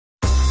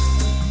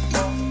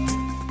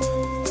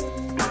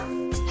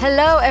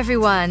Hello,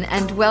 everyone,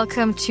 and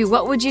welcome to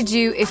What Would You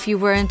Do If You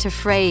Weren't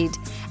Afraid?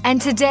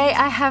 And today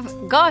I have,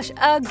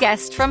 a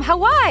guest from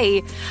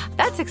Hawaii.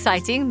 That's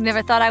exciting.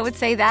 Never thought I would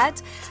say that.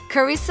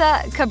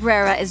 Carissa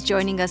Cabrera is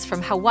joining us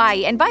from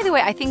Hawaii. And by the way,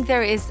 I think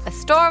there is a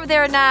storm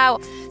there now,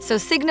 so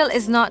signal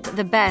is not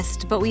the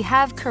best. But we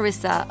have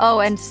Carissa. Oh,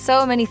 and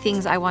so many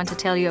things I want to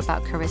tell you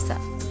about Carissa.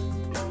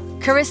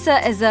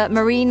 Carissa is a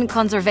marine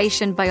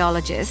conservation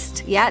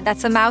biologist. Yeah,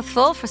 that's a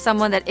mouthful for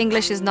someone that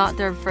English is not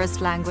their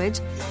first language.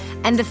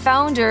 And the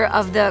founder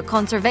of the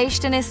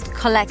Conservationist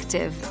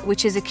Collective,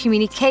 which is a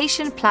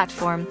communication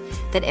platform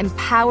that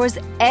empowers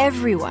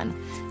everyone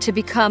to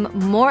become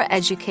more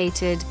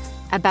educated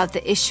about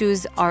the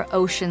issues our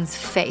oceans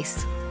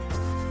face.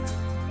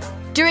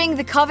 During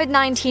the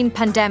COVID-19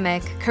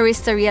 pandemic,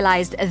 Carissa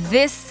realized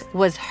this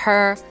was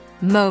her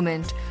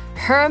moment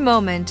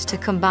to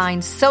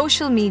combine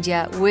social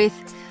media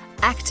with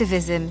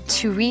activism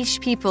to reach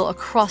people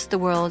across the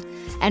world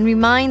and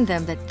remind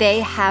them that they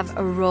have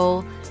a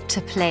role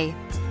to play.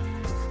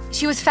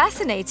 She was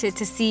fascinated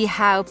to see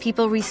how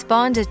people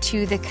responded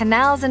to the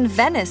canals in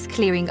Venice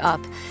clearing up,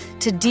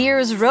 to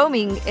deers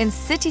roaming in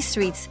city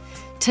streets,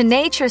 to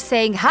nature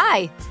saying,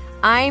 "Hi,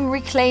 I'm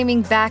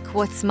reclaiming back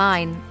what's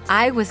mine.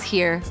 I was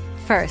here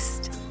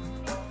first."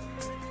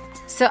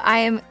 So I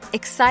am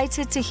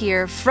excited to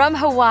hear from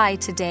Hawaii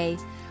today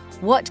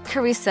what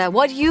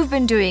you've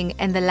been doing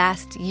in the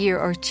last year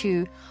or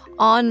two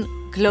on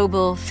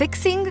global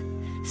fixing,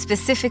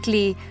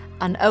 specifically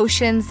on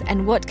oceans,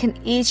 and what can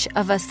each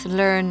of us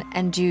learn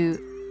and do.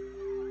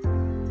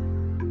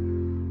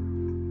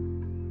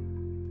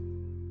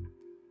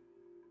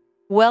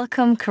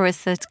 Welcome,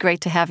 Carissa. It's great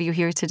to have you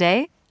here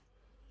today.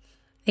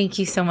 Thank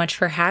you so much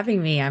for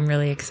having me. I'm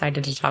really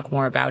excited to talk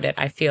more about it.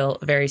 I feel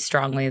very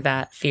strongly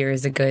that fear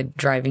is a good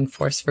driving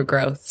force for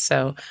growth.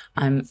 So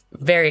I'm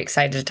very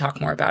excited to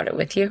talk more about it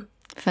with you.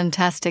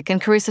 Fantastic.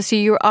 And Carissa, so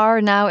you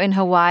are now in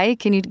Hawaii.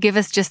 Can you give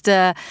us just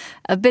a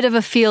bit of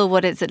a feel?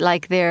 What is it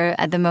like there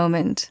at the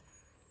moment?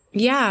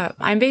 Yeah,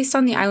 I'm based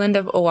on the island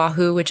of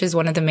Oahu, which is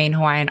one of the main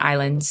Hawaiian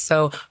islands.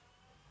 So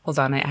hold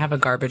on, I have a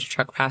garbage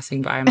truck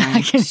passing by my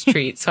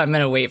street, so I'm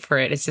going to wait for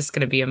it. It's just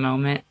going to be a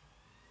moment.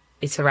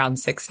 It's around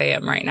 6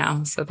 a.m. right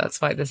now, so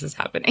that's why this is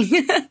happening.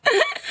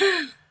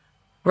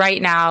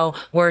 Right now,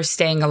 we're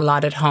staying a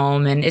lot at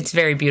home, and it's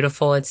very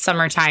beautiful. It's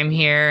summertime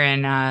here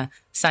and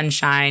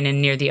sunshine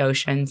and near the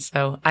ocean.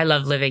 So I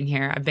love living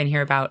here. I've been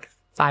here about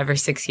 5 or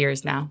 6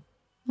 years now.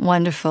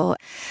 Wonderful.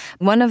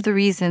 One of the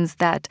reasons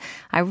that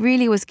I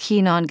really was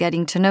keen on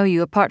getting to know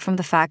you, apart from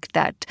the fact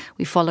that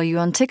we follow you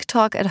on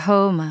TikTok at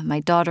home, my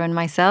daughter and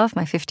myself,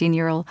 my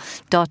 15-year-old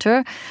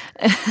daughter,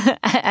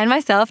 and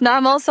myself. Now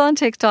I'm also on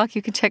TikTok.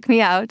 You can check me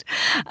out.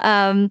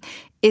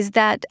 Is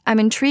that I'm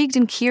intrigued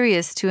and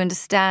curious to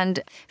understand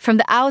from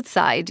the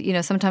outside. You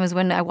know, sometimes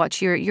when I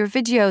watch your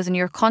videos and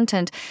your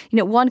content,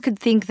 one could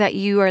think that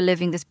you are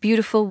living this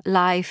beautiful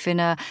life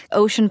in a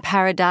ocean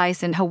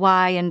paradise in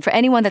Hawaii. And for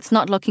anyone that's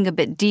not looking a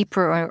bit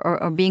deeper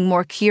or being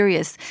more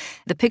curious,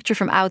 the picture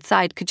from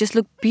outside could just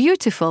look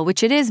beautiful,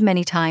 which it is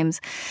many times.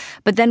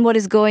 But then what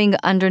is going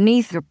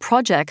underneath your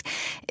project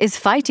is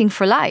fighting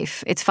for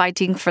life. It's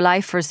fighting for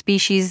life for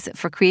species,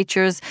 for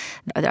creatures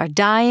that are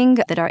dying,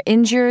 that are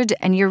injured,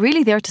 and you're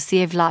really there to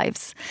save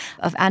lives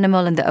of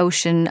animal in the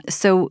ocean.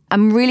 So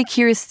I'm really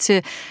curious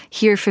to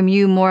hear from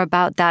you more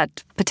about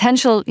that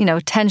potential,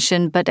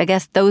 tension, but I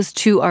guess those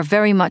two are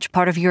very much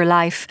part of your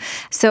life.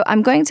 So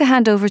I'm going to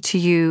hand over to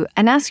you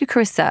and ask you,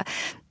 Carissa,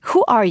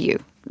 who are you?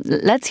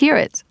 Let's hear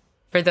it.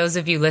 For those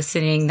of you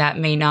listening that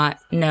may not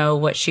know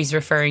what she's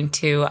referring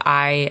to,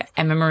 I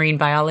am a marine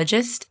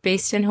biologist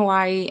based in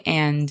Hawaii,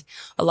 and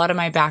a lot of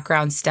my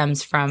background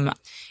stems from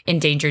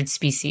endangered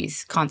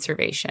species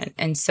conservation.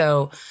 And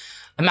so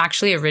I'm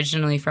actually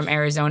originally from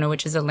Arizona,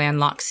 which is a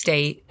landlocked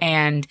state.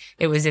 And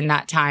it was in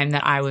that time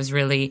that I was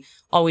really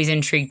always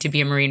intrigued to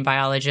be a marine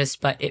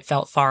biologist, but it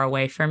felt far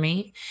away for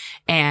me.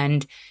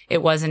 And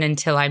it wasn't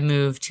until I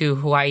moved to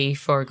Hawaii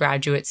for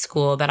graduate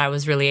school that I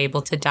was really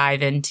able to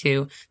dive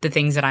into the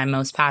things that I'm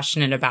most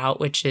passionate about,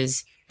 which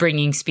is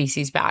bringing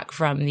species back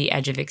from the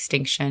edge of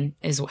extinction,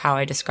 is how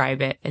I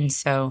describe it. And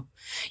so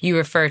you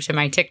refer to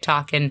my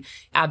TikTok, and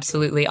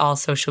absolutely all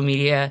social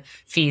media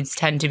feeds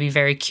tend to be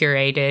very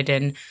curated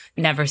and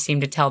never seem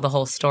to tell the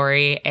whole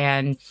story.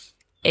 And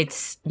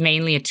it's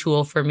mainly a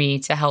tool for me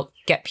to help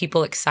get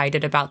people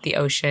excited about the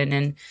ocean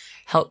and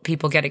help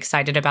people get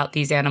excited about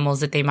these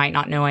animals that they might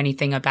not know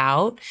anything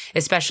about,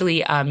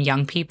 especially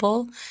young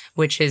people,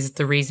 which is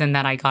the reason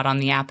that I got on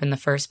the app in the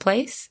first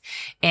place.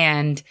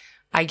 And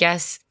I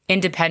guess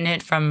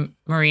independent from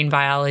marine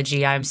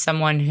biology, I'm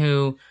someone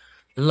who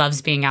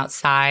loves being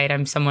outside.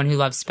 I'm someone who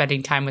loves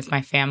spending time with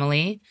my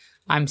family.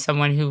 I'm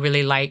someone who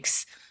really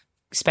likes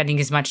spending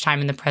as much time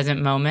in the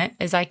present moment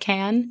as I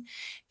can.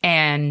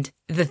 And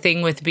the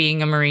thing with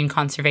being a marine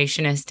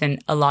conservationist,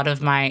 and a lot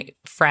of my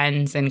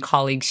friends and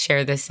colleagues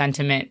share this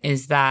sentiment,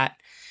 is that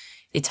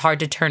it's hard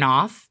to turn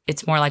off.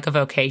 It's more like a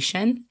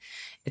vocation.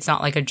 It's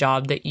not like a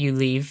job that you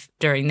leave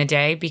during the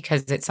day,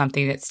 because it's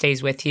something that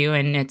stays with you,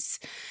 and it's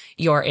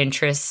your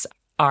interests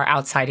are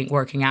outside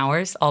working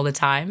hours all the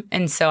time.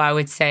 And so I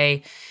would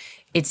say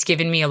it's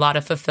given me a lot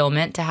of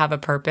fulfillment to have a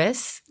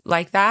purpose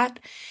like that.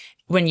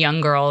 When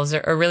young girls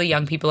or really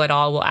young people at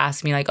all will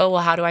ask me like, oh,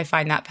 well, how do I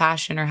find that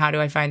passion or how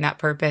do I find that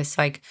purpose?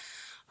 Like,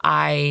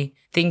 I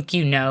think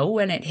you know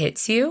when it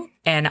hits you.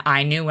 And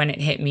I knew when it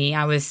hit me.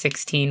 I was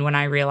 16 when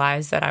I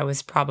realized that I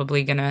was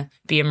probably going to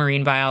be a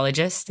marine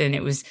biologist. And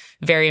it was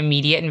very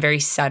immediate and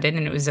very sudden.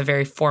 And it was a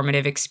very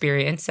formative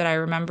experience that I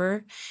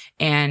remember.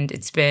 And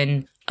it's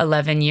been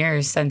 11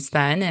 years since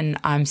then, and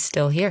I'm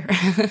still here.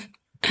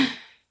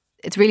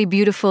 It's really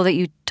beautiful that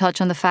you touch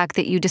on the fact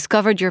that you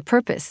discovered your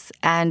purpose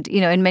and,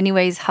 you know, in many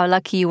ways, how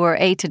lucky you were,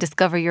 A, to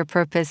discover your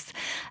purpose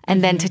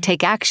and then to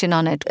take action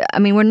on it. I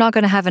mean, we're not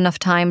going to have enough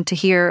time to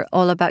hear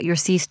all about your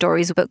sea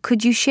stories, but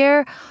could you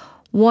share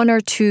one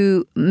or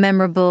two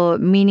memorable,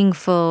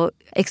 meaningful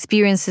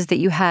experiences that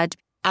you had?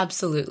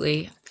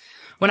 Absolutely.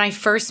 When I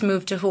first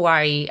moved to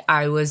Hawaii,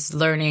 I was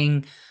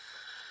learning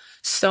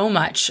so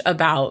much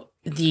about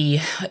the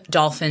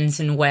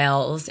dolphins and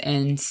whales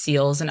and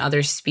seals and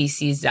other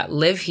species that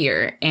live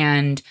here.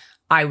 And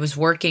I was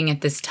working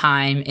at this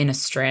time in a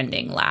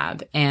stranding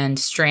lab. And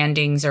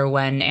strandings are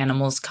when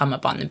animals come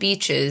up on the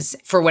beaches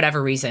for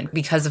whatever reason,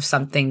 because of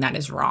something that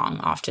is wrong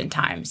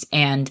oftentimes.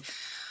 And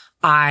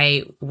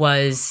I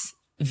was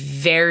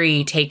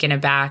very taken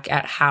aback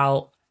at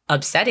how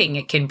upsetting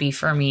it can be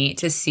for me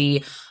to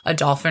see a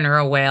dolphin or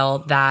a whale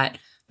that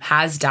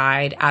has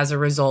died as a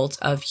result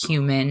of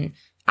human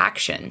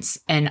actions.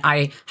 And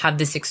I had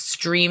this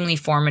extremely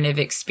formative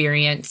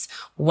experience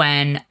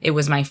when it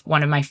was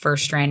one of my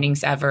first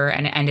strandings ever,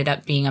 and it ended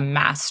up being a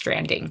mass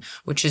stranding,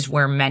 which is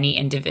where many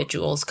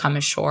individuals come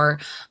ashore.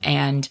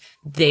 And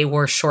they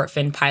were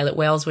short-fin pilot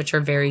whales, which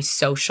are very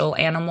social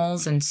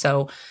animals. And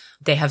so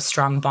they have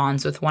strong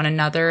bonds with one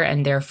another.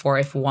 And therefore,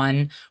 if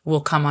one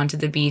will come onto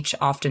the beach,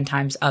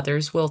 oftentimes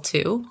others will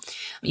too,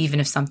 even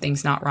if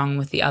something's not wrong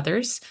with the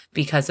others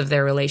because of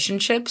their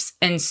relationships.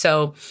 And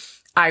so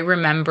I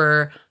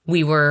remember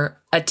we were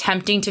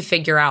attempting to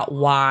figure out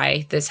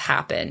why this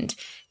happened.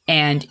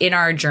 And in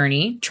our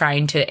journey,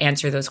 trying to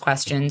answer those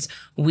questions,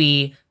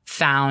 we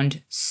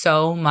found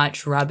so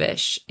much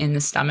rubbish in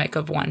the stomach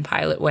of one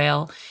pilot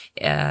whale.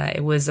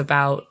 It was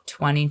about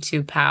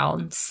 22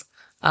 pounds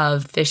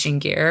of fishing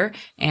gear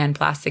and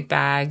plastic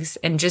bags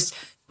and just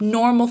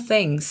normal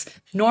things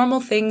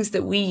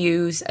that we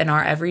use in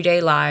our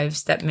everyday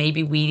lives that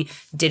maybe we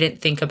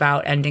didn't think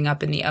about ending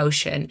up in the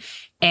ocean.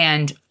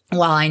 And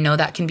while I know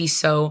that can be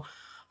so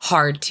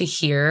hard to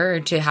hear or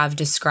to have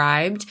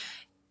described,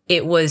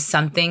 it was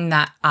something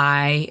that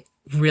I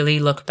really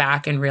look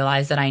back and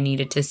realize that I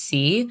needed to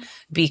see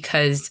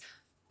because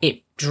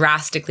it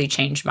drastically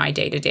changed my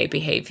day-to-day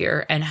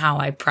behavior and how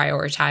I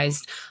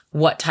prioritized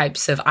what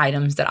types of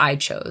items that I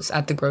chose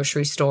at the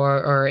grocery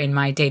store or in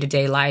my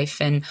day-to-day life.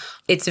 And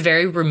it's a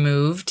very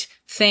removed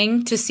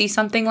thing to see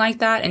something like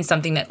that and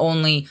something that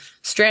only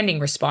stranding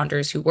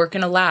responders who work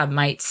in a lab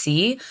might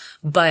see.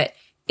 But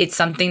it's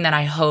something that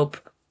I hope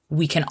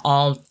we can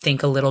all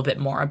think a little bit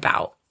more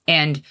about.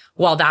 And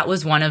while that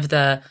was one of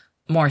the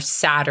more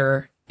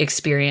sadder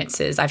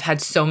experiences, I've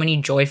had so many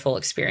joyful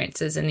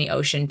experiences in the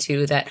ocean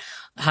too that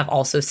have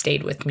also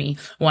stayed with me.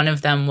 One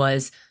of them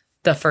was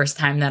the first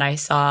time that I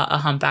saw a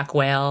humpback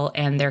whale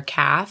and their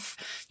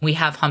calf. We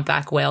have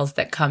humpback whales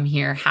that come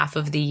here half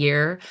of the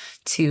year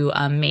to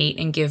mate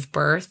and give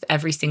birth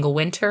every single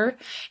winter.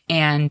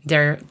 And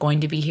they're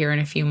going to be here in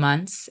a few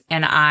months.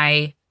 And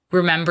I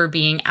remember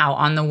being out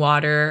on the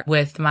water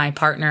with my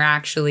partner,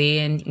 actually,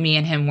 and me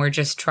and him were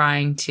just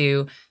trying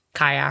to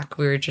kayak.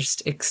 We were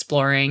just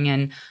exploring,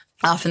 and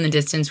off in the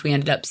distance, we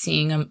ended up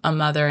seeing a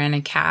mother and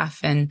a calf.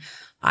 And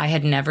I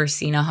had never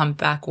seen a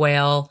humpback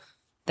whale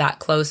that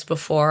close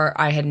before.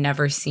 I had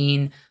never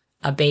seen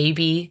a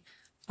baby.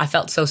 I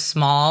felt so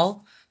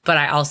small, but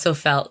I also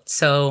felt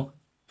so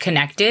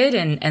connected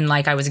and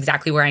like I was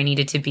exactly where I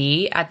needed to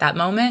be at that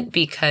moment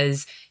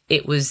because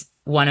it was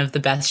one of the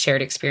best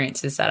shared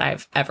experiences that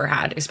I've ever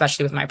had,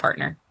 especially with my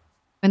partner.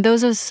 And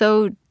those are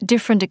so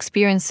different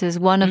experiences,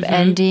 one of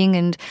ending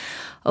and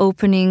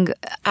opening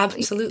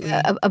absolutely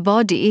a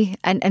body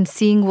and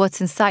seeing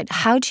what's inside.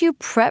 How do you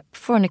prep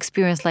for an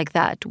experience like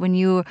that when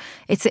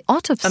it's an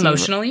autopsy?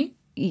 Emotionally?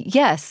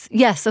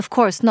 Yes, of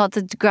course, not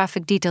the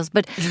graphic details,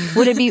 but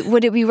would it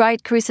be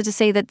right, Carissa, to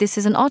say that this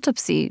is an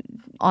autopsy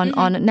on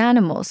an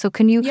animal? So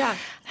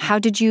how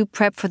did you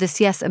prep for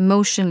this? Yes,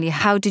 emotionally,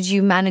 how did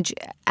you manage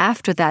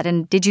after that?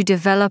 And did you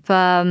develop,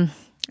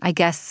 I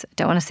guess, I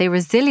don't want to say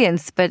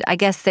resilience, but I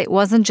guess it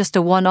wasn't just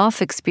a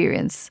one-off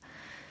experience.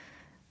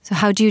 So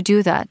how do you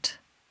do that?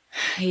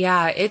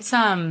 Yeah, it's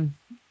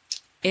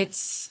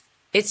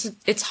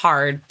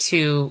hard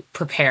to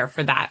prepare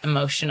for that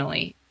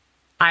emotionally.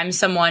 I'm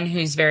someone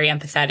who's very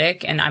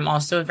empathetic, and I'm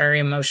also a very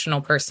emotional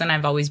person.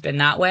 I've always been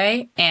that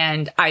way.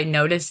 And I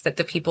noticed that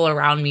the people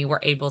around me were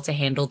able to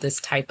handle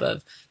this type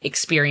of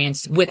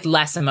experience with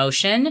less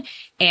emotion.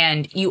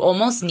 And you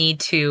almost need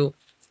to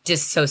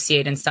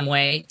dissociate in some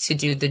way to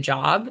do the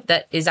job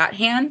that is at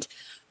hand.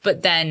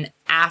 but then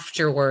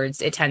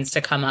afterwards it tends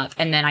to come up.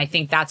 And then I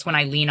think that's when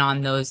I lean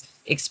on those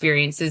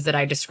experiences that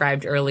I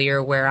described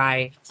earlier, where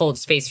I hold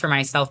space for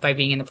myself by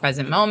being in the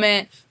present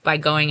moment, by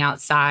going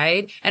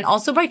outside, and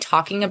also by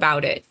talking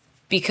about it.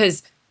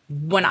 Because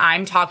when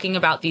I'm talking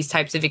about these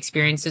types of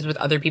experiences with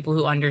other people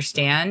who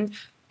understand,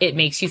 it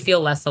makes you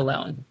feel less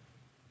alone.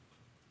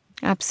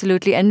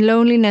 Absolutely. And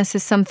loneliness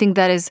is something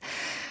that is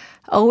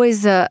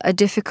always a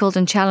difficult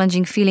and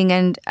challenging feeling.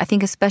 And I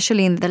think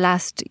especially in the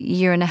last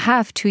year and a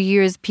half, 2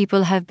 years,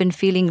 people have been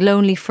feeling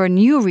lonely for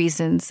new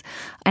reasons.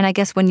 And I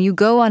guess when you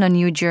go on a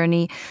new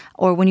journey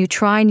or when you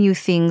try new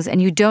things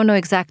and you don't know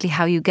exactly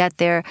how you get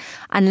there,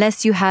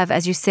 unless you have,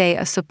 as you say,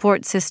 a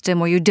support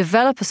system or you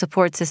develop a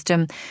support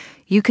system,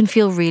 you can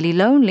feel really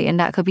lonely, and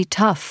that could be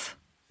tough.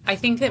 I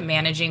think that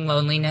managing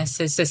loneliness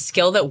is a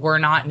skill that we're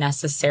not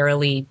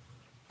necessarily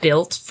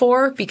built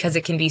for, because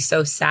it can be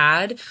so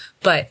sad,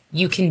 but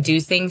you can do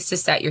things to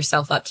set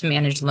yourself up to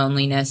manage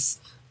loneliness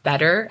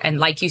better. And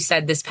like you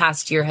said, this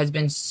past year has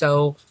been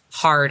so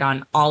hard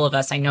on all of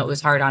us. I know it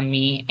was hard on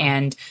me,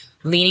 and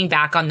leaning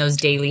back on those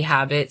daily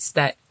habits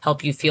that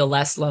help you feel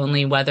less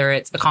lonely, whether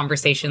it's a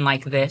conversation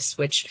like this,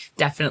 which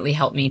definitely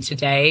helped me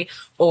today,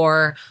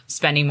 or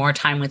spending more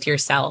time with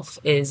yourself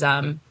is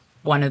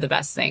one of the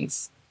best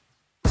things.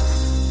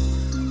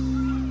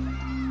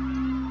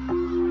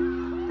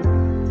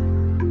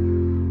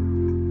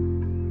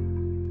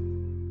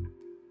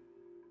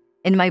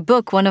 In my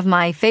book, one of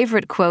my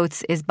favorite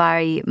quotes is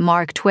by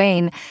Mark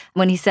Twain,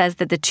 when he says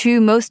that the two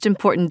most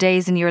important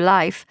days in your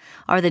life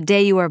are the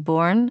day you are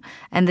born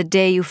and the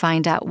day you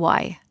find out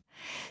why.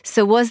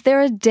 So was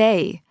there a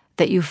day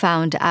that you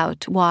found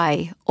out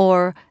why,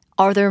 or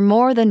are there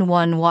more than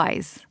one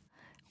whys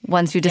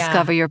once you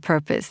discover your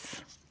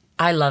purpose?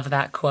 I love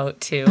that quote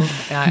too.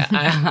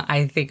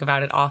 I think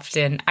about it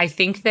often. I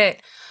think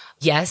that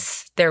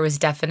yes, there was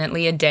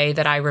definitely a day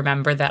that I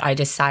remember that I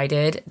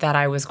decided that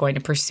I was going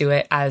to pursue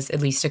it as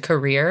at least a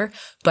career.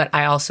 But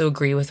I also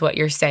agree with what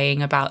you're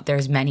saying about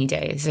there's many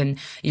days, and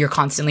you're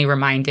constantly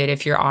reminded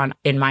if you're on,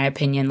 in my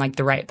opinion, like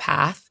the right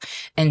path.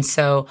 And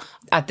so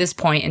at this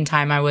point in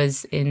time, I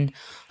was in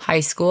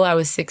high school. I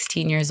was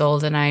 16 years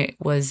old, and I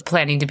was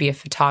planning to be a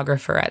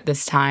photographer at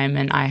this time.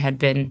 And I had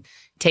been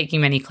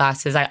taking many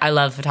classes. I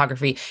love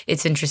photography.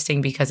 It's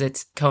interesting because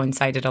it's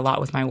coincided a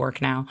lot with my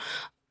work now.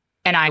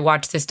 And I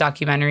watched this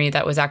documentary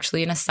that was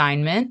actually an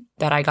assignment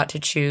that I got to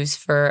choose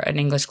for an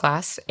English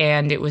class.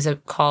 And it was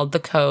called The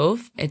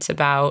Cove. It's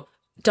about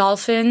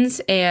dolphins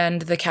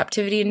and the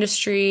captivity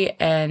industry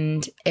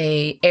and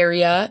a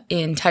area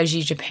in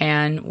Taiji,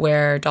 Japan,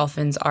 where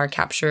dolphins are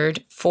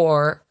captured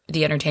for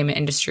the entertainment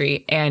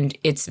industry. And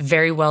it's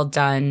very well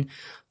done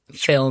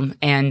film.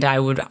 And I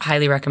would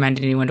highly recommend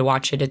anyone to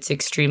watch it. It's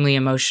extremely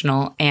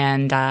emotional.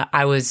 And I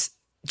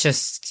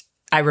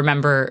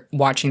remember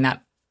watching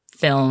that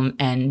film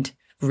and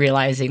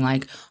realizing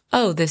like,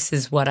 oh, this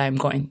is what I'm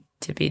going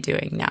to be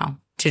doing now,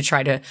 to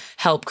try to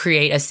help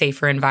create a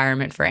safer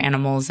environment for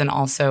animals, and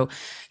also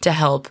to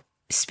help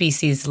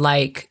species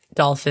like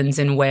dolphins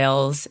and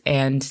whales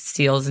and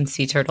seals and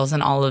sea turtles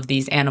and all of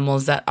these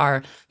animals that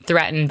are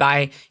threatened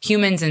by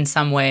humans in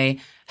some way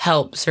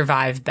help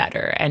survive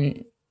better.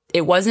 And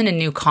it wasn't a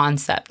new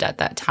concept at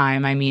that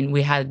time. I mean,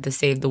 we had the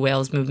Save the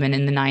Whales movement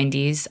in the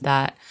 90s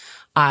that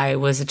I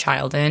was a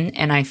child in,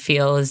 and I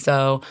feel as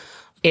though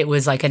it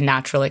was like a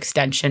natural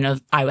extension of,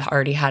 I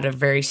already had a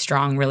very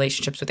strong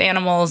relationships with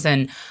animals,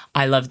 and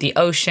I loved the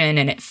ocean,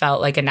 and it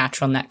felt like a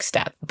natural next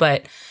step.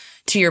 But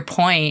to your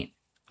point,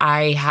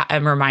 I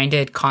am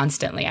reminded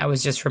constantly. I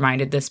was just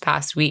reminded this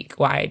past week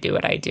why I do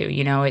what I do.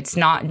 You know, it's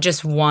not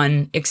just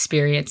one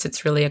experience.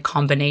 It's really a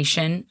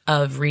combination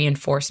of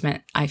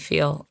reinforcement. I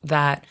feel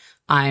that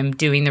I'm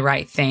doing the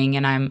right thing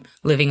and I'm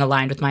living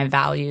aligned with my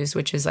values,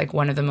 which is like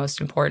one of the most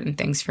important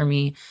things for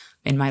me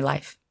in my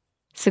life.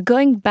 So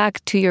going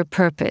back to your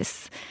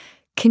purpose,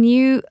 can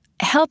you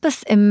help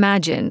us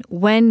imagine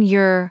when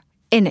you're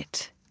in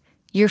it,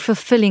 you're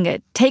fulfilling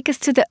it? Take us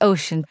to the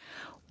ocean.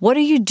 What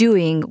are you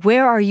doing?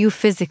 Where are you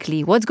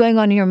physically? What's going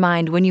on in your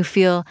mind when you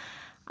feel,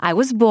 I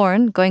was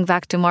born, going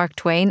back to Mark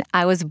Twain,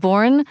 I was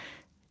born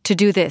to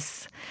do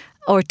this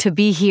or to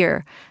be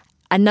here?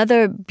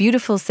 Another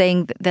beautiful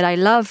saying that I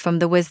love from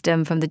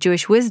the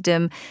Jewish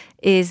wisdom,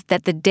 is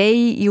that the day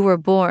you were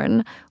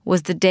born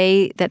was the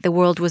day that the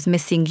world was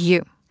missing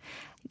you.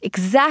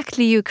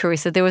 Exactly you,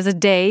 Carissa. There was a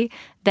day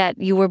that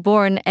you were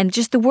born and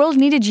just the world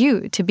needed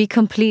you to be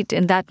complete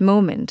in that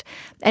moment.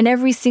 And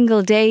every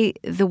single day,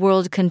 the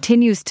world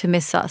continues to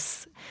miss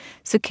us.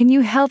 So can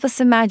you help us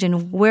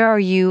imagine, where are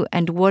you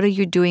and what are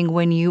you doing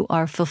when you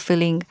are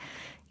fulfilling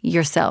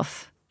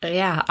yourself?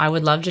 Yeah, I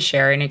would love to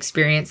share an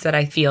experience that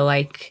I feel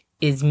like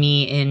is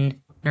me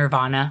in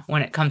nirvana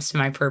when it comes to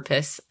my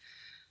purpose.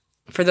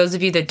 For those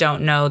of you that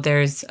don't know,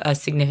 there's a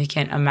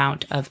significant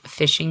amount of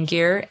fishing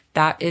gear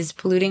that is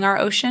polluting our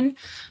ocean,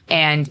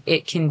 and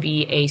it can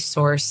be a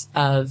source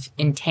of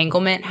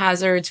entanglement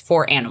hazards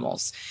for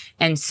animals.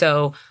 And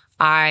so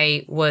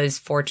I was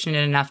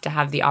fortunate enough to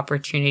have the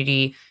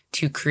opportunity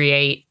to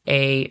create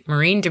a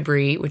marine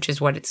debris, which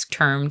is what it's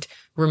termed,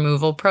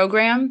 removal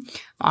program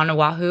on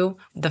Oahu,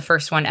 the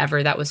first one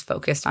ever that was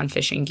focused on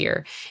fishing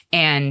gear.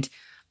 And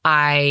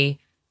I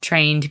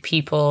trained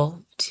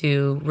people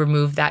to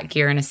remove that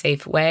gear in a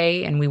safe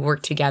way, and we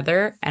worked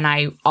together. And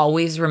I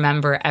always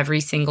remember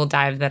every single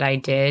dive that I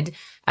did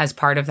as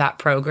part of that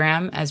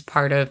program, as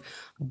part of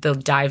the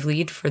dive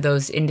lead for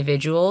those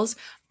individuals.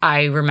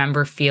 I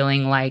remember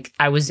feeling like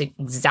I was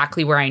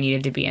exactly where I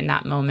needed to be in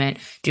that moment,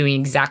 doing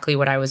exactly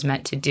what I was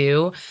meant to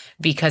do,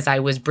 because I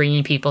was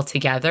bringing people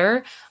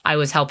together. I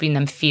was helping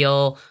them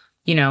feel,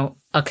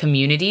 a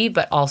community,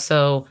 but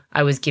also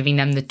I was giving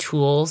them the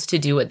tools to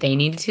do what they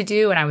needed to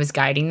do, and I was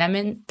guiding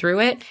them through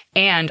it,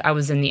 and I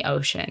was in the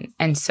ocean.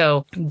 And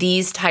so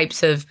these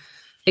types of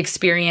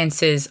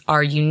experiences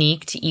are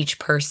unique to each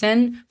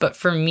person. But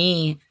for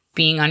me,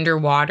 being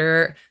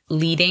underwater,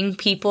 leading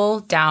people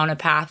down a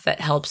path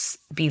that helps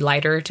be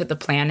lighter to the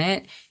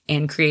planet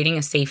and creating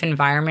a safe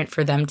environment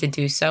for them to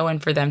do so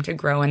and for them to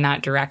grow in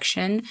that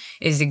direction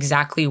is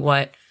exactly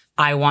what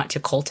I want to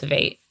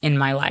cultivate in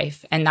my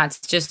life. And that's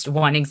just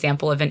one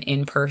example of an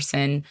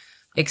in-person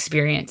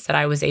experience that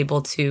I was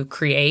able to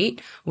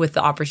create with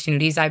the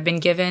opportunities I've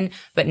been given.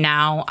 But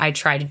now I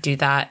try to do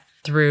that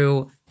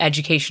through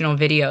educational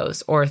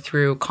videos or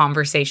through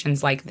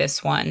conversations like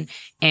this one.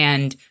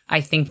 And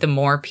I think the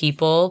more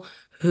people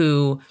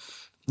who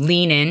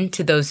lean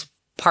into those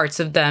parts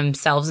of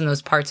themselves and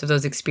those parts of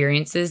those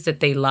experiences that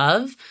they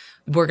love,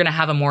 we're going to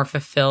have a more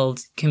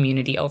fulfilled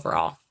community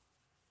overall.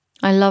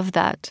 I love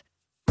that.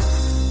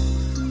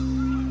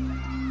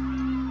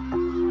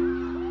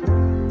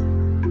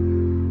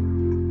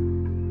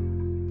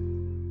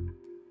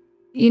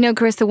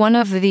 Carissa, one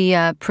of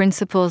the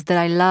principles that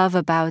I love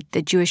about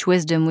the Jewish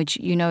wisdom, which,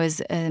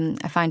 is,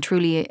 I find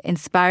truly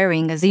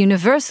inspiring as a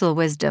universal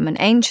wisdom, an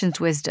ancient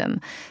wisdom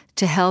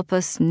to help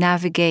us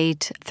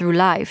navigate through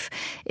life,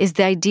 is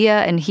the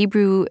idea in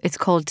Hebrew, it's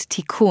called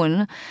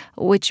tikkun,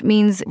 which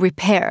means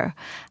repair.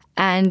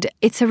 And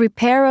it's a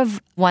repair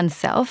of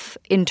oneself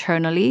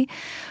internally,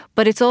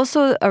 but it's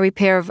also a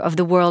repair of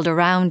the world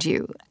around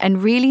you,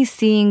 and really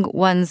seeing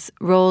one's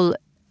role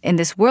in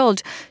this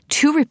world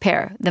to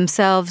repair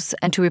themselves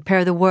and to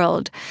repair the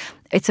world.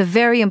 It's a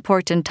very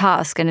important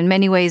task, and in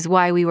many ways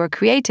why we were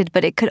created,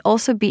 but it could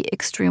also be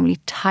extremely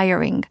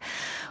tiring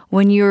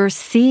when you're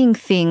seeing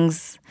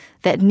things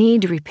that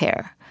need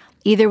repair,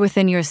 either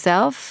within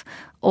yourself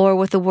or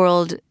with the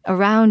world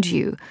around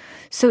you.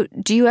 So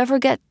do you ever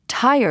get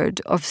tired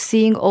of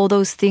seeing all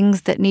those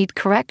things that need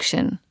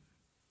correction?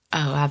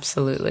 Oh,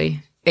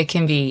 absolutely. It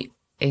can be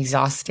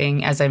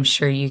exhausting, as I'm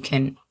sure you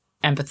can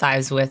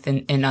empathize with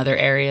in other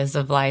areas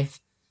of life.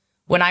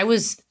 When I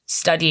was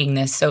studying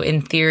this, so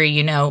in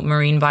theory,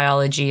 marine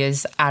biology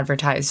is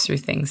advertised through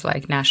things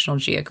like National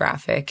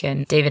Geographic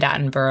and David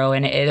Attenborough,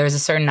 and there's a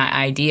certain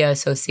idea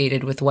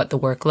associated with what the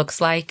work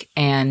looks like.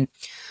 And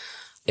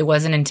it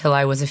wasn't until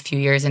I was a few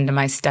years into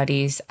my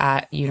studies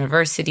at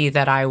university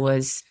that I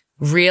was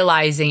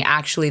realizing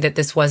actually that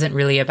this wasn't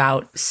really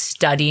about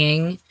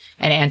studying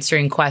and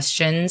answering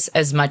questions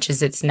as much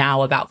as it's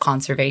now about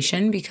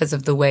conservation because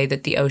of the way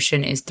that the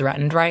ocean is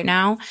threatened right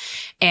now.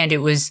 And it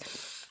was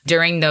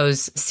during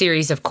those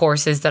series of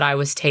courses that I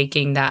was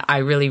taking that I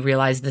really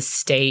realized the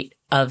state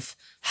of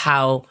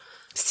how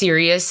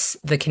serious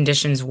the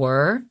conditions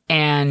were.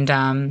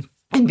 And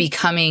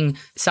becoming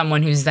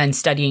someone who's then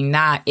studying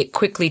that, it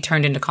quickly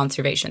turned into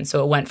conservation.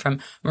 So it went from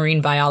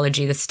marine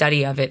biology, the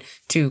study of it,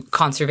 to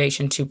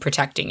conservation, to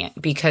protecting it,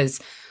 because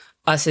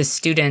us as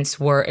students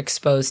were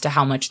exposed to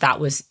how much that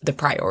was the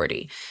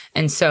priority.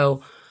 And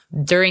so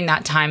during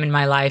that time in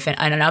my life,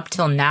 and up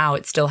till now,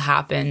 it still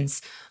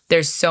happens,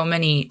 there's so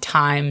many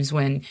times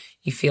when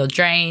you feel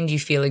drained, you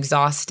feel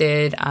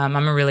exhausted. I'm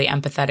a really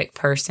empathetic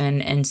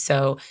person, and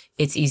so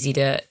it's easy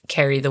to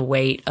carry the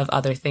weight of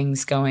other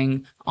things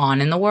going on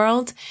in the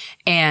world.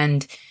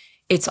 And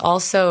it's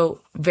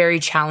also very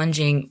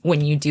challenging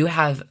when you do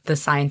have the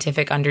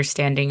scientific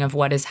understanding of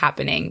what is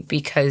happening,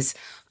 because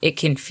it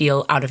can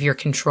feel out of your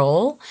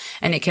control.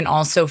 And it can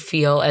also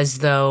feel as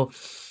though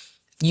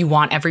you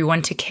want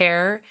everyone to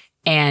care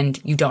and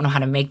you don't know how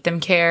to make them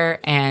care.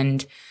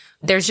 And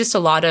there's just a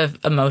lot of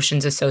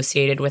emotions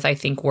associated with, I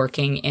think,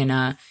 working in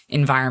a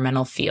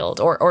environmental field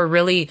or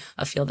really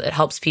a field that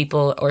helps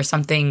people or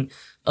something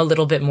a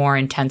little bit more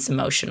intense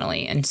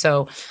emotionally. And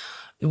so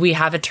we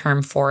have a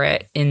term for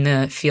it in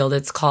the field.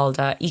 It's called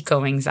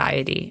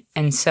eco-anxiety.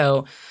 And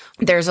so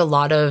there's a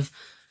lot of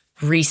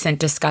recent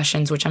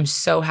discussions, which I'm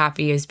so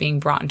happy is being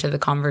brought into the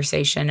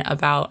conversation,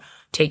 about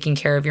taking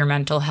care of your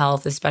mental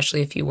health,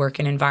 especially if you work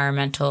in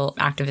environmental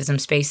activism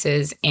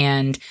spaces,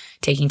 and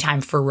taking time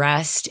for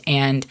rest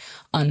and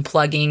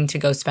unplugging to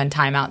go spend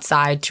time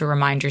outside to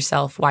remind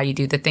yourself why you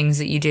do the things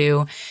that you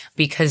do,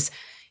 because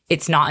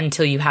it's not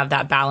until you have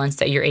that balance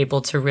that you're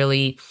able to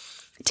really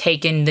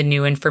take in the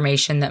new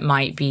information that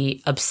might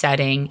be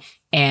upsetting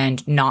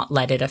and not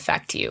let it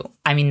affect you.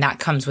 I mean, that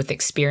comes with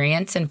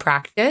experience and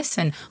practice.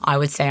 And I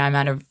would say I'm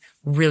at a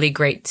really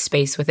great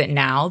space with it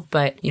now.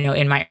 But,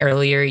 in my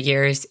earlier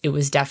years, it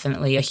was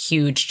definitely a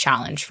huge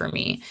challenge for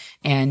me.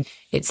 And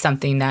it's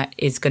something that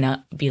is going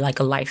to be like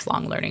a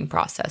lifelong learning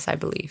process, I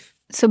believe.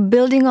 So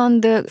building on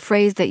the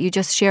phrase that you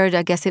just shared,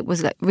 I guess it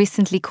was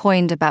recently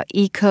coined about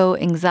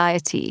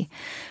eco-anxiety,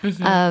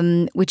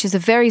 which is a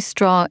very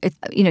strong,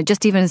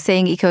 just even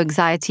saying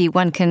eco-anxiety,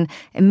 one can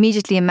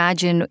immediately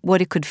imagine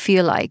what it could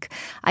feel like.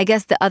 I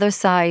guess the other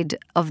side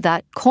of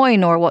that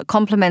coin, or what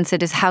complements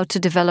it, is how to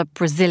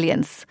develop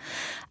resilience.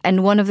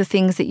 And one of the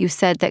things that you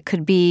said that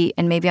could be,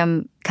 and maybe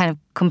I'm kind of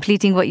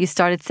completing what you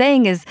started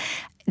saying, is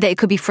that it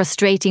could be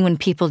frustrating when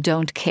people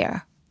don't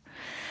care.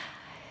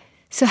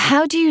 So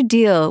how do you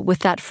deal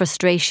with that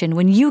frustration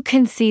when you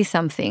can see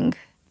something,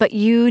 but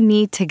you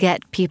need to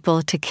get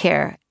people to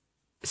care?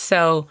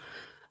 So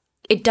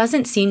it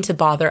doesn't seem to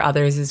bother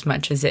others as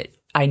much as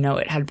I know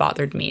it had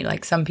bothered me.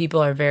 Like, some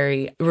people are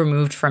very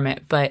removed from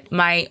it, but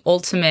my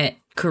ultimate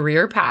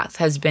career path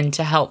has been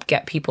to help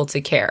get people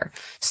to care.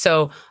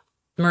 So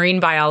marine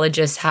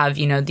biologists have,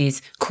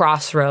 these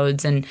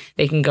crossroads, and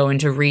they can go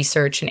into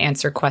research and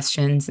answer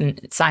questions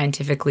and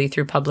scientifically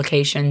through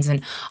publications.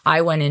 And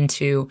I went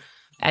into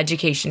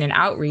education and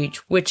outreach,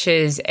 which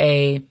is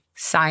a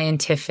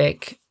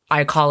scientific,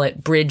 I call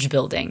it bridge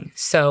building.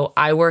 So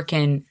I work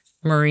in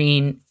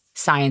marine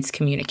science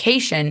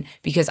communication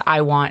because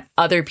I want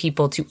other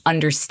people to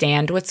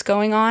understand what's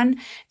going on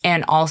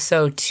and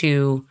also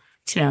to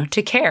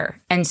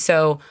care. And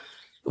so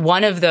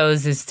one of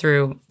those is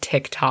through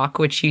TikTok,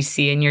 which you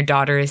see and your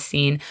daughter has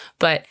seen.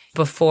 But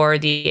before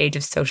the age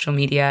of social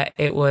media,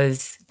 it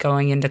was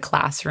going into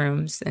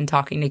classrooms and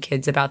talking to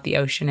kids about the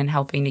ocean and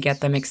helping to get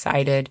them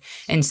excited.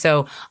 And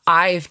so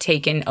I've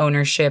taken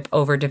ownership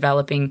over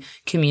developing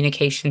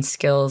communication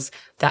skills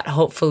that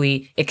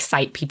hopefully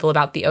excite people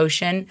about the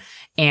ocean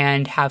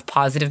and have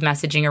positive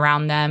messaging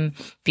around them,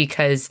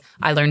 because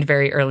I learned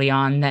very early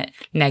on that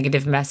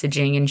negative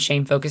messaging and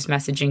shame-focused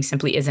messaging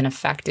simply isn't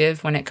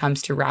effective when it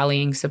comes to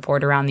rallying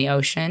support around the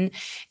ocean.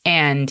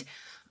 And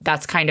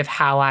that's kind of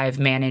how I've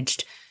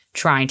managed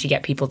trying to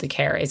get people to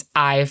care, is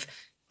I've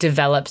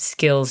developed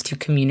skills to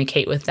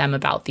communicate with them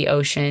about the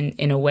ocean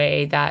in a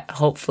way that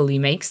hopefully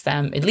makes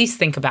them at least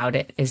think about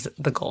it, is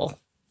the goal.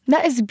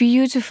 That is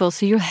beautiful.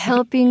 So you're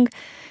helping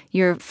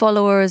your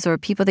followers or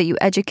people that you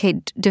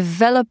educate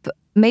develop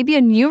maybe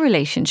a new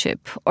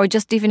relationship, or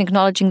just even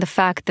acknowledging the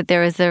fact that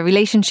there is a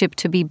relationship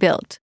to be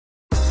built.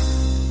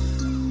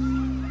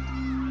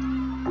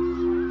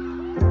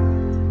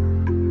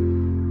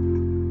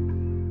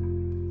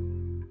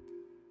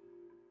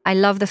 I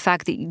love the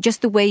fact that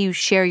just the way you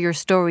share your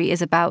story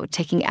is about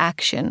taking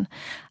action.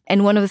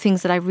 And one of the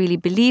things that I really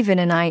believe in,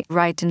 and I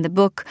write in the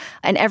book,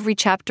 and every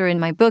chapter in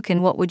my book,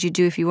 and What Would You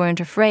Do If You Weren't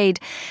Afraid,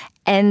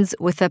 ends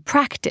with a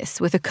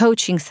practice, with a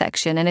coaching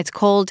section. And it's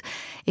called,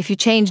 If You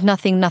Change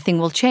Nothing, Nothing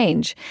Will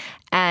Change.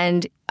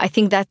 And I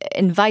think that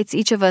invites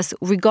each of us,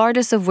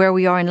 regardless of where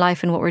we are in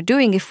life and what we're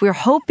doing, if we're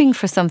hoping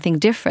for something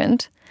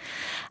different,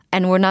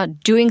 and we're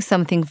not doing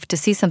something to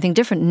see something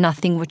different,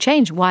 nothing would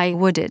change. Why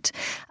would it?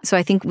 So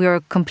I think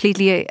we're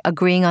completely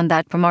agreeing on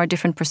that from our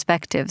different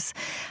perspectives.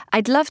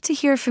 I'd love to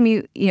hear from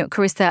you,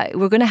 Carissa.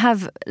 We're going to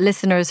have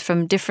listeners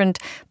from different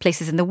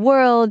places in the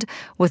world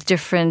with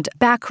different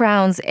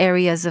backgrounds,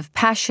 areas of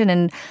passion,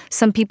 and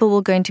some people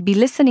will going to be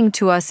listening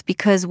to us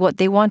because what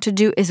they want to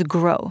do is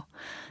grow.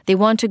 They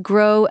want to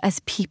grow as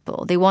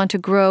people. They want to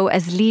grow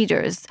as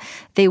leaders.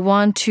 They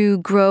want to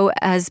grow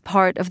as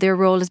part of their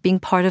role as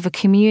being part of a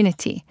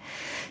community.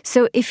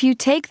 So if you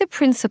take the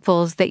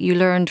principles that you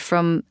learned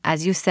from,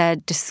 as you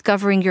said,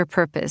 discovering your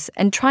purpose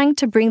and trying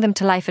to bring them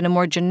to life in a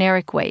more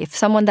generic way, if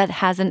someone that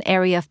has an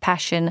area of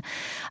passion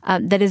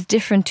that is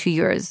different to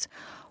yours,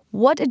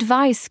 what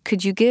advice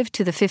could you give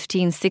to the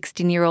 15,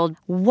 16-year-old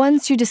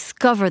once you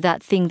discover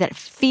that thing that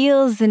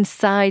feels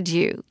inside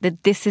you,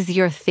 that this is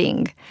your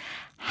thing?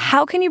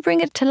 How can you bring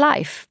it to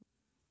life?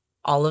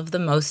 All of the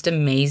most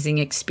amazing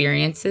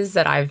experiences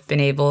that I've been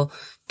able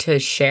to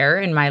share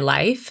in my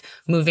life,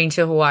 moving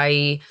to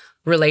Hawaii,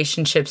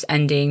 relationships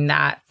ending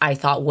that I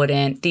thought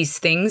wouldn't, these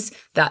things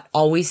that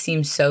always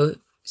seemed so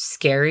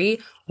scary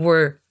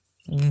were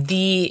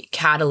the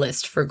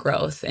catalyst for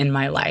growth in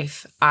my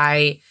life.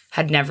 I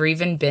had never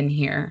even been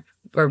here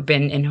or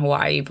been in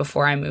Hawaii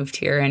before I moved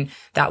here, and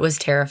that was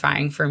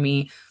terrifying for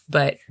me.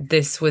 But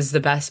this was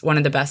one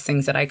of the best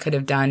things that I could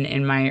have done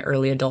in my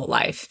early adult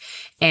life.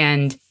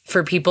 And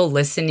for people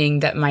listening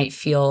that might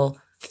feel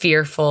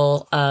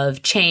fearful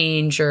of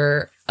change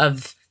or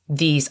of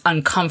these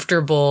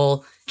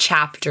uncomfortable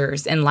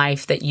chapters in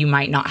life that you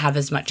might not have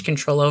as much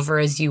control over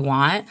as you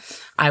want,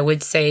 I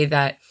would say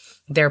that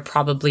they're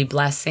probably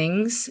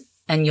blessings,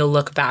 and you'll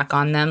look back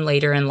on them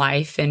later in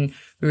life and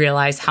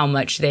realize how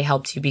much they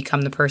helped you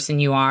become the person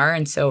you are.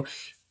 And so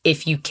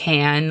if you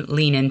can,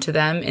 lean into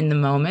them in the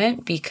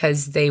moment,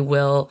 because they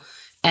will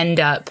end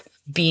up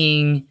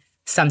being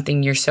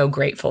something you're so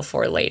grateful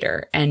for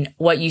later. And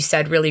what you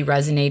said really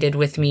resonated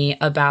with me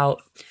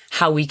about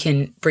how we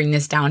can bring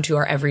this down to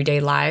our everyday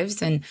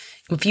lives. And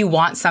if you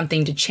want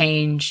something to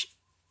change,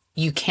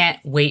 you can't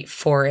wait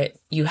for it.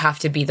 You have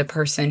to be the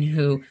person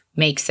who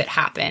makes it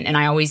happen. And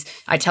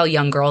I tell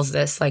young girls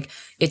this, like,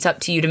 it's up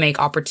to you to make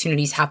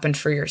opportunities happen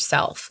for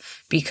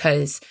yourself,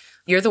 because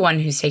you're the one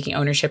who's taking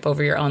ownership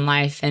over your own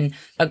life. And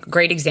a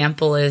great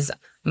example is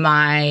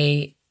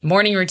my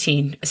morning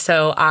routine.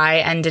 So I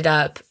ended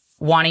up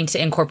wanting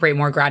to incorporate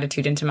more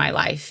gratitude into my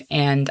life.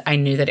 And I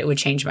knew that it would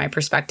change my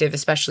perspective,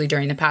 especially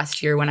during the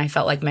past year when I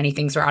felt like many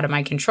things were out of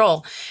my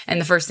control.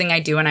 And the first thing I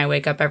do when I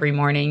wake up every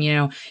morning,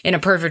 in a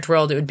perfect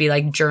world, it would be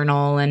like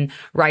journal and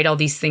write all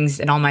these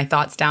things and all my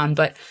thoughts down.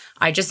 But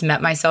I just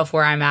met myself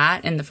where I'm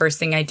at. And the first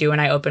thing I do when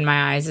I open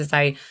my eyes is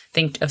I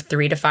think of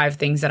 3 to 5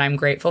 things that I'm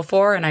grateful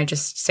for. And I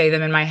just say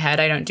them in my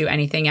head. I don't do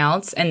anything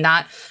else. And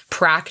that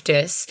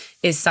practice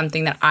is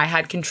something that I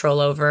had control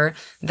over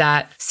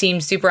that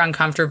seemed super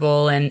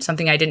uncomfortable and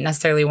something I didn't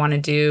necessarily want to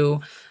do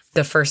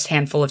the first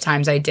handful of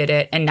times I did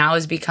it. And now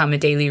has become a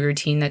daily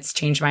routine that's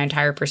changed my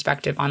entire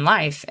perspective on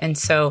life. And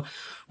so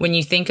when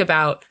you think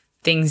about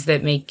things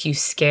that make you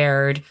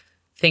scared,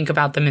 think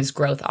about them as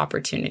growth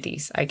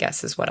opportunities, I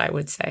guess is what I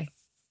would say.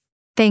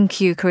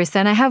 Thank you, Carissa.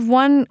 And I have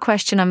one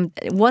question.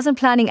 I wasn't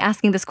planning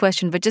asking this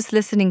question, but just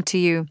listening to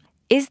you.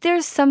 Is there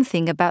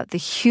something about the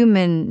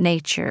human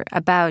nature,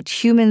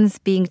 about humans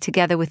being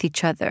together with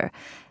each other,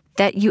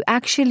 that you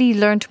actually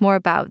learned more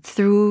about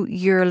through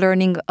your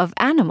learning of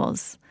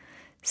animals?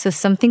 So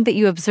something that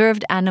you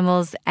observed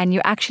animals and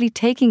you're actually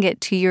taking it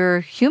to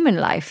your human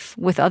life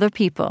with other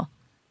people?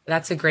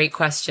 That's a great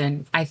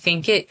question. I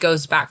think it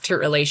goes back to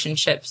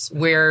relationships.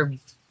 We're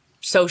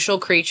social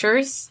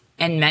creatures,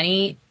 and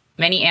many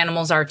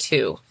animals are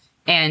too.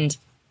 And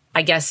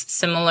I guess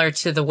similar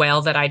to the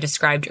whale that I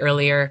described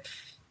earlier,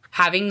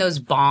 having those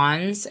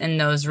bonds and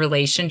those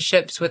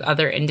relationships with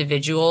other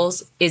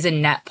individuals is a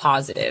net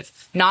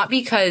positive. Not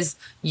because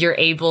you're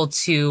able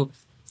to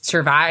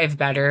survive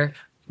better,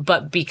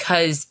 but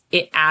because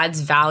it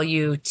adds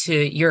value to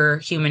your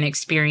human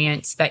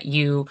experience that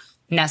you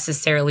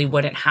necessarily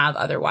wouldn't have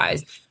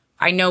otherwise.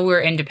 I know we're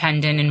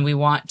independent and we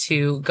want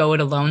to go it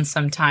alone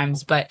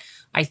sometimes, but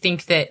I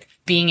think that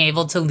being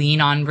able to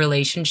lean on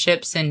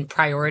relationships and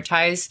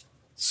prioritize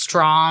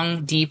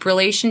strong, deep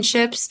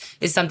relationships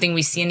is something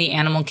we see in the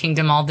animal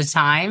kingdom all the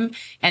time,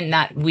 and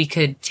that we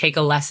could take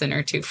a lesson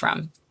or two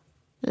from.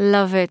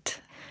 Love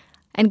it.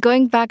 And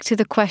going back to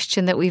the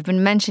question that we've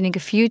been mentioning a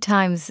few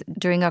times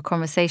during our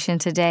conversation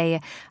today,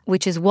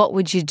 which is, what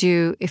would you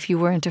do if you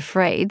weren't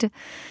afraid?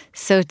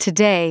 So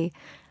today,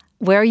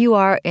 where you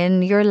are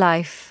in your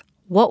life,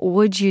 what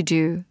would you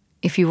do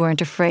if you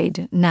weren't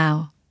afraid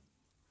now?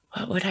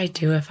 What would I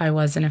do if I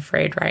wasn't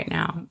afraid right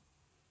now?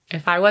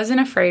 If I wasn't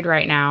afraid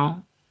right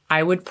now,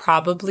 I would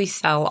probably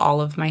sell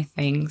all of my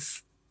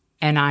things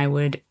and I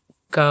would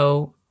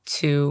go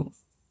to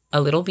a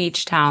little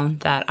beach town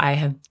that I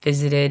have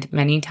visited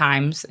many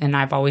times and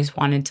I've always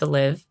wanted to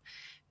live,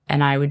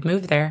 and I would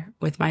move there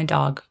with my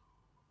dog.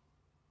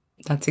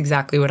 That's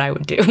exactly what I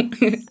would do.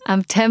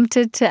 I'm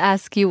tempted to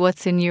ask you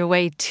what's in your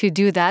way to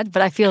do that,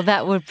 but I feel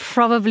that would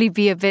probably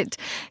be a bit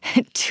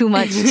too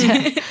much.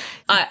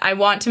 I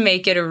want to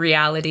make it a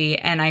reality,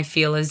 and I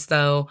feel as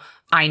though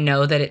I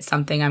know that it's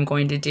something I'm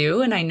going to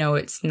do, and I know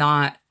it's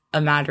not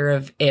a matter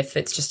of if,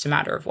 it's just a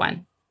matter of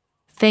when.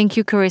 Thank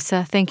you,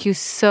 Carissa. Thank you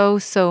so,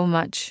 so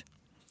much.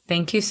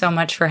 Thank you so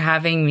much for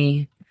having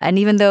me. And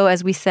even though,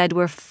 as we said,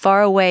 we're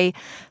far away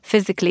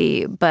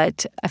physically,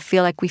 but I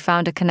feel like we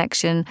found a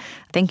connection.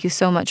 Thank you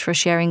so much for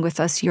sharing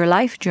with us your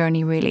life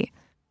journey, really.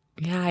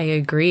 Yeah, I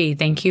agree.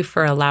 Thank you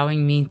for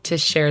allowing me to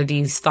share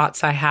these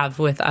thoughts I have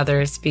with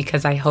others,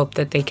 because I hope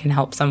that they can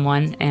help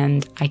someone,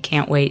 and I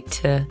can't wait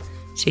to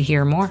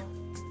hear more.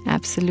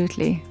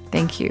 Absolutely.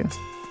 Thank you.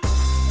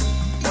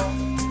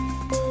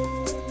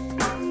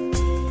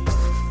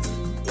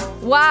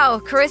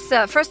 Wow,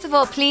 Carissa, first of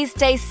all, please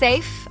stay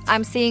safe.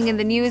 I'm seeing in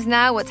the news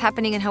now what's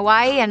happening in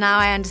Hawaii, and now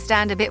I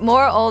understand a bit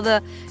more all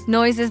the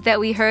noises that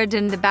we heard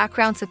in the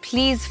background. So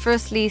please,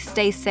 firstly,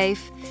 stay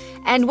safe.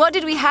 And what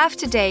did we have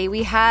today?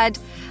 We had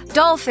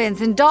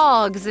dolphins and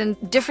dogs and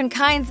different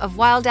kinds of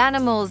wild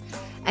animals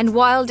and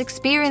wild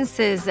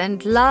experiences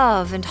and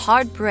love and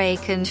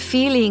heartbreak and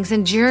feelings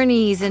and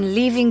journeys and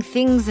leaving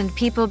things and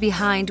people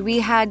behind. We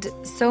had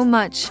so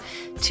much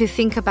to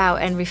think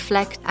about and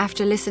reflect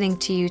after listening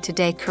to you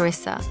today,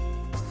 Carissa.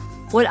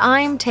 What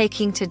I'm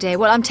taking today,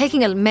 I'm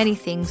taking many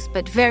things,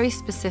 but very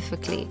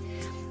specifically,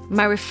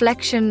 my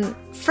reflection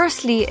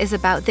firstly is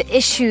about the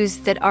issues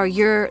that are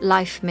your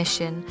life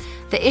mission,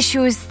 the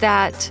issues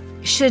that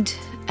should,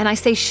 and I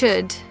say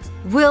should,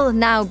 will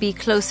now be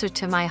closer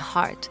to my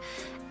heart.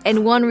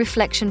 And one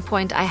reflection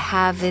point I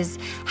have is,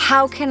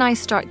 how can I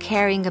start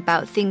caring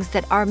about things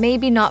that are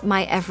maybe not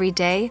my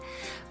everyday,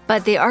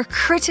 but they are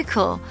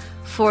critical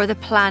for the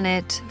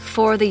planet,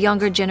 for the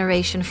younger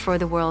generation, for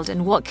the world,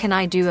 and what can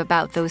I do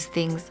about those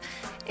things?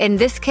 In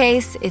this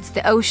case, it's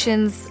the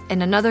oceans.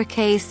 In another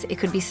case, it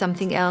could be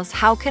something else.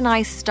 How can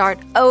I start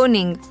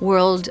owning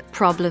world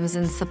problems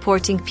and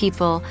supporting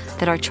people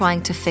that are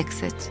trying to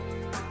fix it?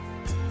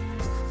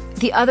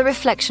 The other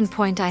reflection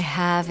point I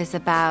have is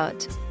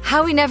about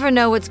how we never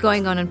know what's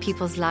going on in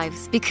people's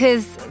lives.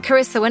 Because,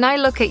 Carissa, when I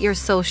look at your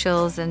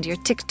socials and your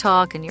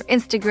TikTok and your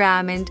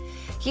Instagram, and,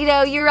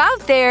 you're out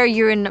there,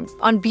 you're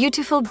on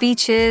beautiful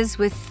beaches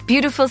with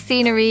beautiful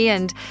scenery,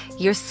 and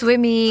you're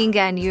swimming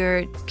and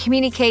you're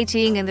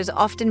communicating, and there's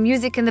often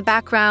music in the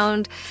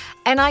background.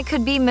 And I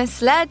could be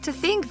misled to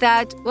think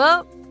that,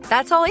 well,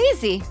 that's all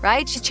easy,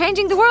 right? She's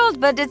changing the world,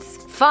 but it's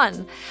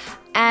fun.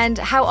 And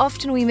how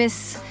often we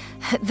miss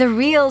the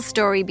real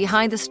story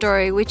behind the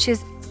story, which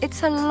is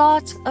it's a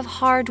lot of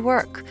hard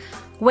work.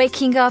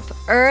 Waking up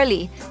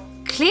early,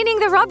 cleaning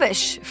the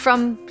rubbish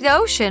from the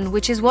ocean,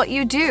 which is what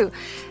you do.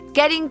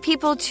 Getting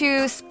people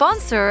to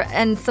sponsor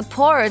and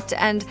support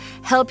and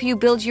help you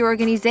build your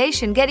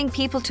organization. Getting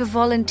people to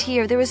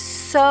volunteer. There is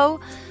so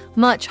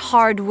much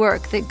hard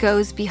work that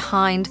goes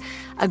behind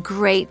a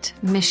great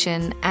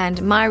mission.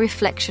 And my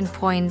reflection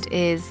point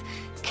is,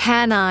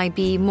 can I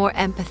be more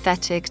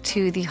empathetic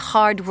to the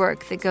hard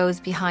work that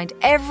goes behind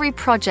every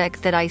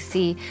project that I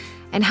see?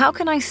 And how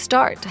can I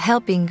start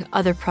helping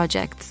other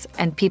projects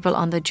and people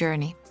on the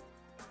journey?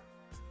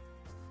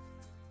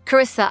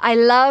 Carissa, I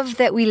love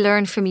that we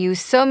learned from you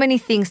so many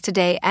things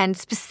today, and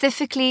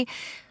specifically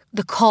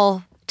the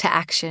call to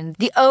action,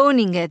 the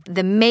owning it,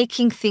 the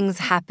making things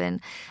happen.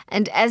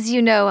 And as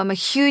you know, I'm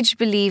a huge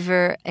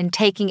believer in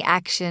taking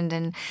action,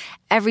 and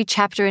every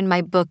chapter in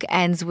my book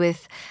ends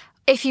with,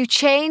 if you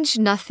change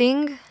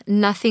nothing,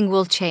 nothing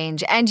will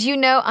change. And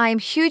I am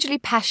hugely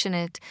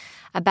passionate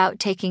about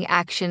taking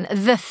action.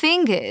 The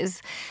thing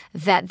is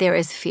that there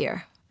is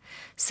fear.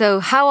 So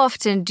how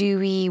often do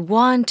we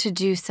want to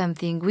do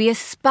something? We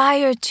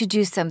aspire to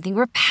do something.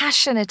 We're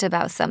passionate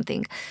about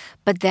something,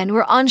 but then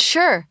we're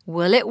unsure.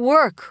 Will it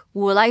work?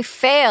 Will I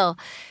fail?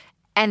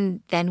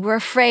 And then we're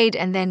afraid,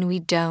 and then we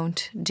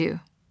don't do.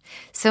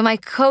 So my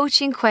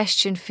coaching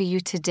question for you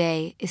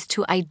today is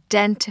to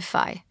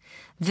identify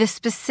the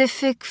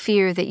specific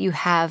fear that you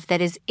have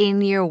that is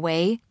in your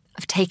way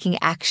of taking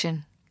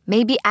action.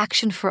 Maybe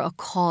action for a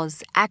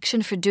cause,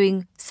 action for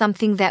doing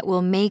something that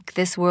will make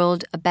this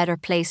world a better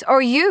place,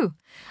 or you,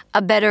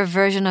 a better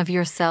version of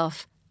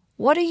yourself.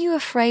 What are you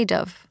afraid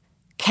of?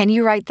 Can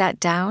you write that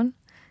down?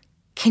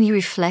 Can you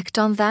reflect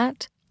on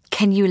that?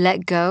 Can you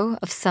let go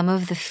of some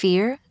of the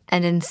fear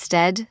and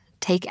instead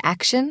take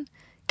action?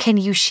 Can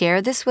you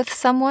share this with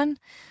someone?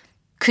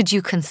 Could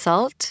you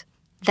consult?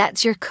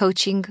 That's your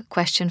coaching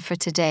question for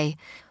today.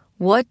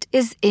 What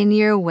is in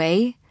your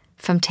way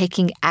from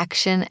taking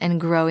action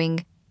and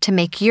growing to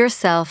make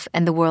yourself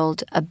and the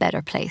world a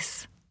better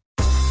place?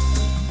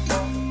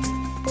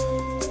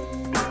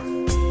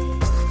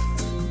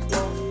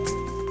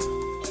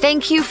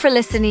 Thank you for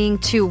listening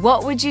to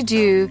What Would You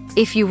Do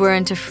If You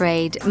Weren't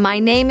Afraid? My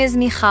name is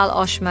Michal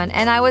Oshman,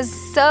 and I was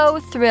so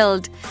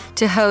thrilled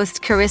to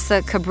host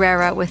Carissa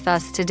Cabrera with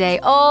us today,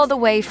 all the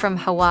way from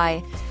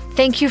Hawaii.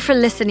 Thank you for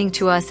listening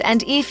to us.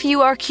 And if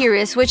you are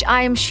curious, which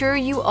I am sure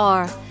you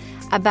are,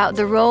 about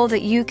the role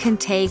that you can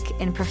take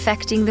in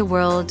perfecting the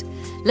world,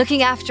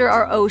 looking after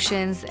our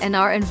oceans and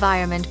our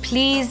environment,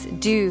 please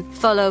do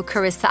follow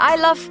Carissa. I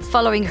love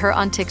following her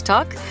on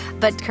TikTok,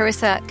 but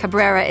Carissa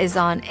Cabrera is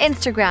on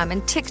Instagram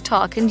and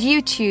TikTok and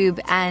YouTube.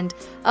 And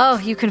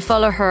you can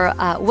follow her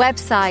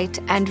website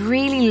and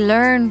really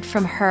learn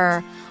from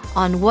her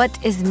on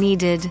what is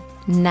needed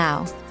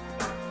now.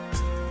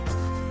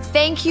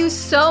 Thank you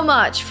so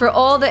much for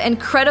all the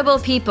incredible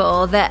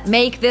people that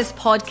make this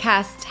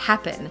podcast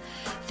happen.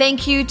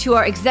 Thank you to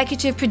our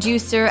executive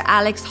producer,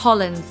 Alex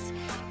Hollins,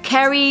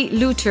 Carrie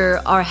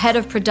Luter, our head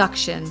of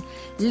production,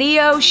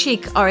 Leo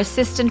Schick, our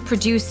assistant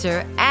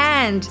producer,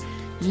 and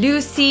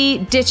Lucy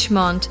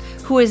Ditchmont,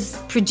 who is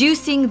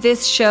producing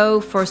this show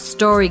for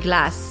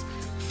Storyglass.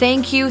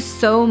 Thank you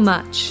so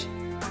much.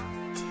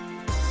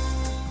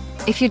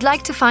 If you'd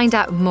like to find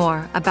out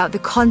more about the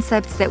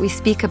concepts that we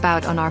speak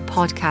about on our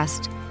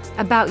podcast,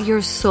 about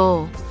your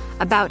soul,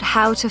 about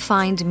how to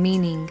find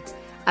meaning,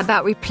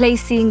 about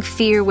replacing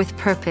fear with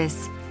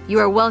purpose, you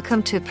are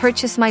welcome to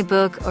purchase my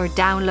book or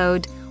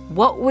download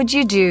What Would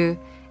You Do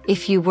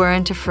If You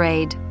Weren't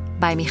Afraid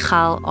by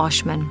Michal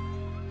Oshman.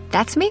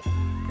 That's me.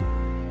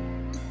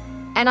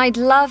 And I'd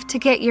love to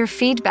get your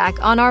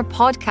feedback on our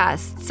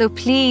podcast. So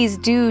please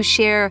do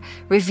share,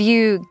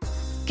 review,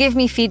 give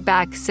me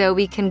feedback so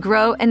we can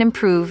grow and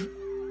improve